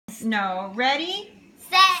No. Ready?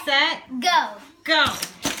 Set. Go. Go.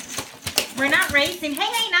 We're not racing.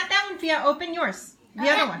 Hey, not that one, Fia. Open yours. The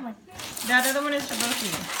other one. That other one is for both of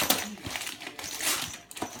you.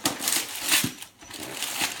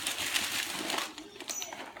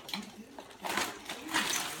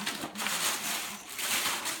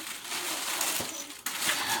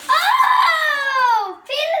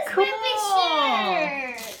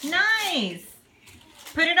 Nice.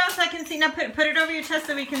 Put it on so I can see. Now put it over your chest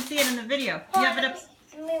so we can see it in the video. You have it up.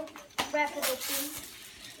 Let me wrap it open.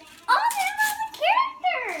 Oh, there's all the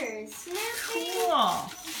characters.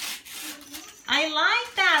 Cool. I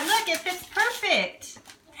like that. Look, it fits perfect.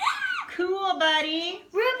 Cool, buddy.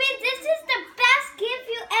 Ruby, this is the best gift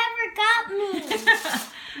you ever got me.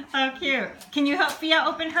 How cute. Can you help Fia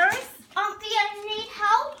open hers? Fia, need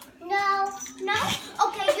help? No.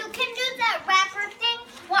 Okay, you can do that wrapper thing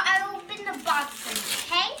while I open the box for you,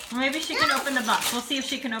 okay? Maybe she can open the box. We'll see if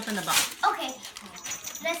she can open the box. Okay,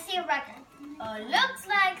 let's see a record. Oh, looks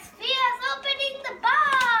like Fia's opening the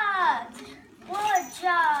box. Good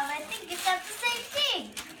job. I think it's not the same thing.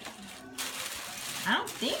 I don't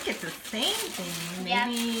think it's the same thing. Yeah.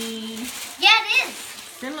 Maybe. Yeah, it is.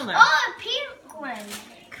 Similar. Oh, a pink one.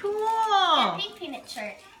 Cool. Yeah, pink peanut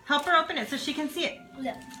shirt. Help her open it so she can see it.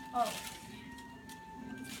 Look. Oh.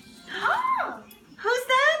 Oh. Who's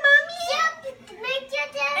that, Mommy? Yep.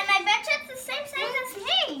 And I bet you it's the same size as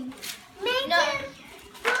me.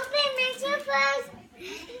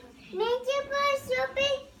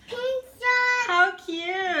 How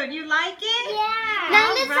cute. You like it? Yeah. Now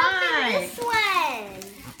All let's right. open this one.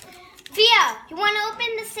 Fia, you want to open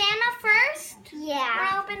the Santa first? Yeah.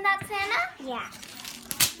 Want to open that Santa? Yeah.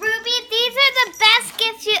 Ruby, these are the best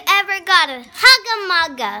gifts you ever got. A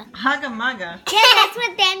Hugga-Mugga. Hugga-Mugga. Yeah, that's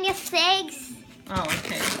what Daniel says. Oh,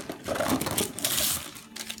 okay.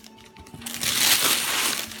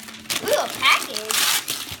 Ooh, a package.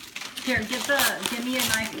 Here, give me a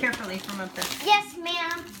knife carefully from up there. Yes,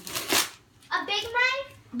 ma'am. A big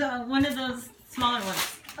knife? One of those smaller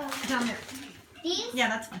ones. Oh. Down there. These? Yeah,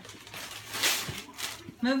 that's fine.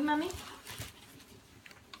 Move, Mommy.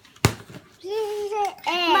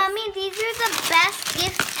 Mommy, these are the best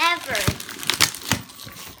gifts ever.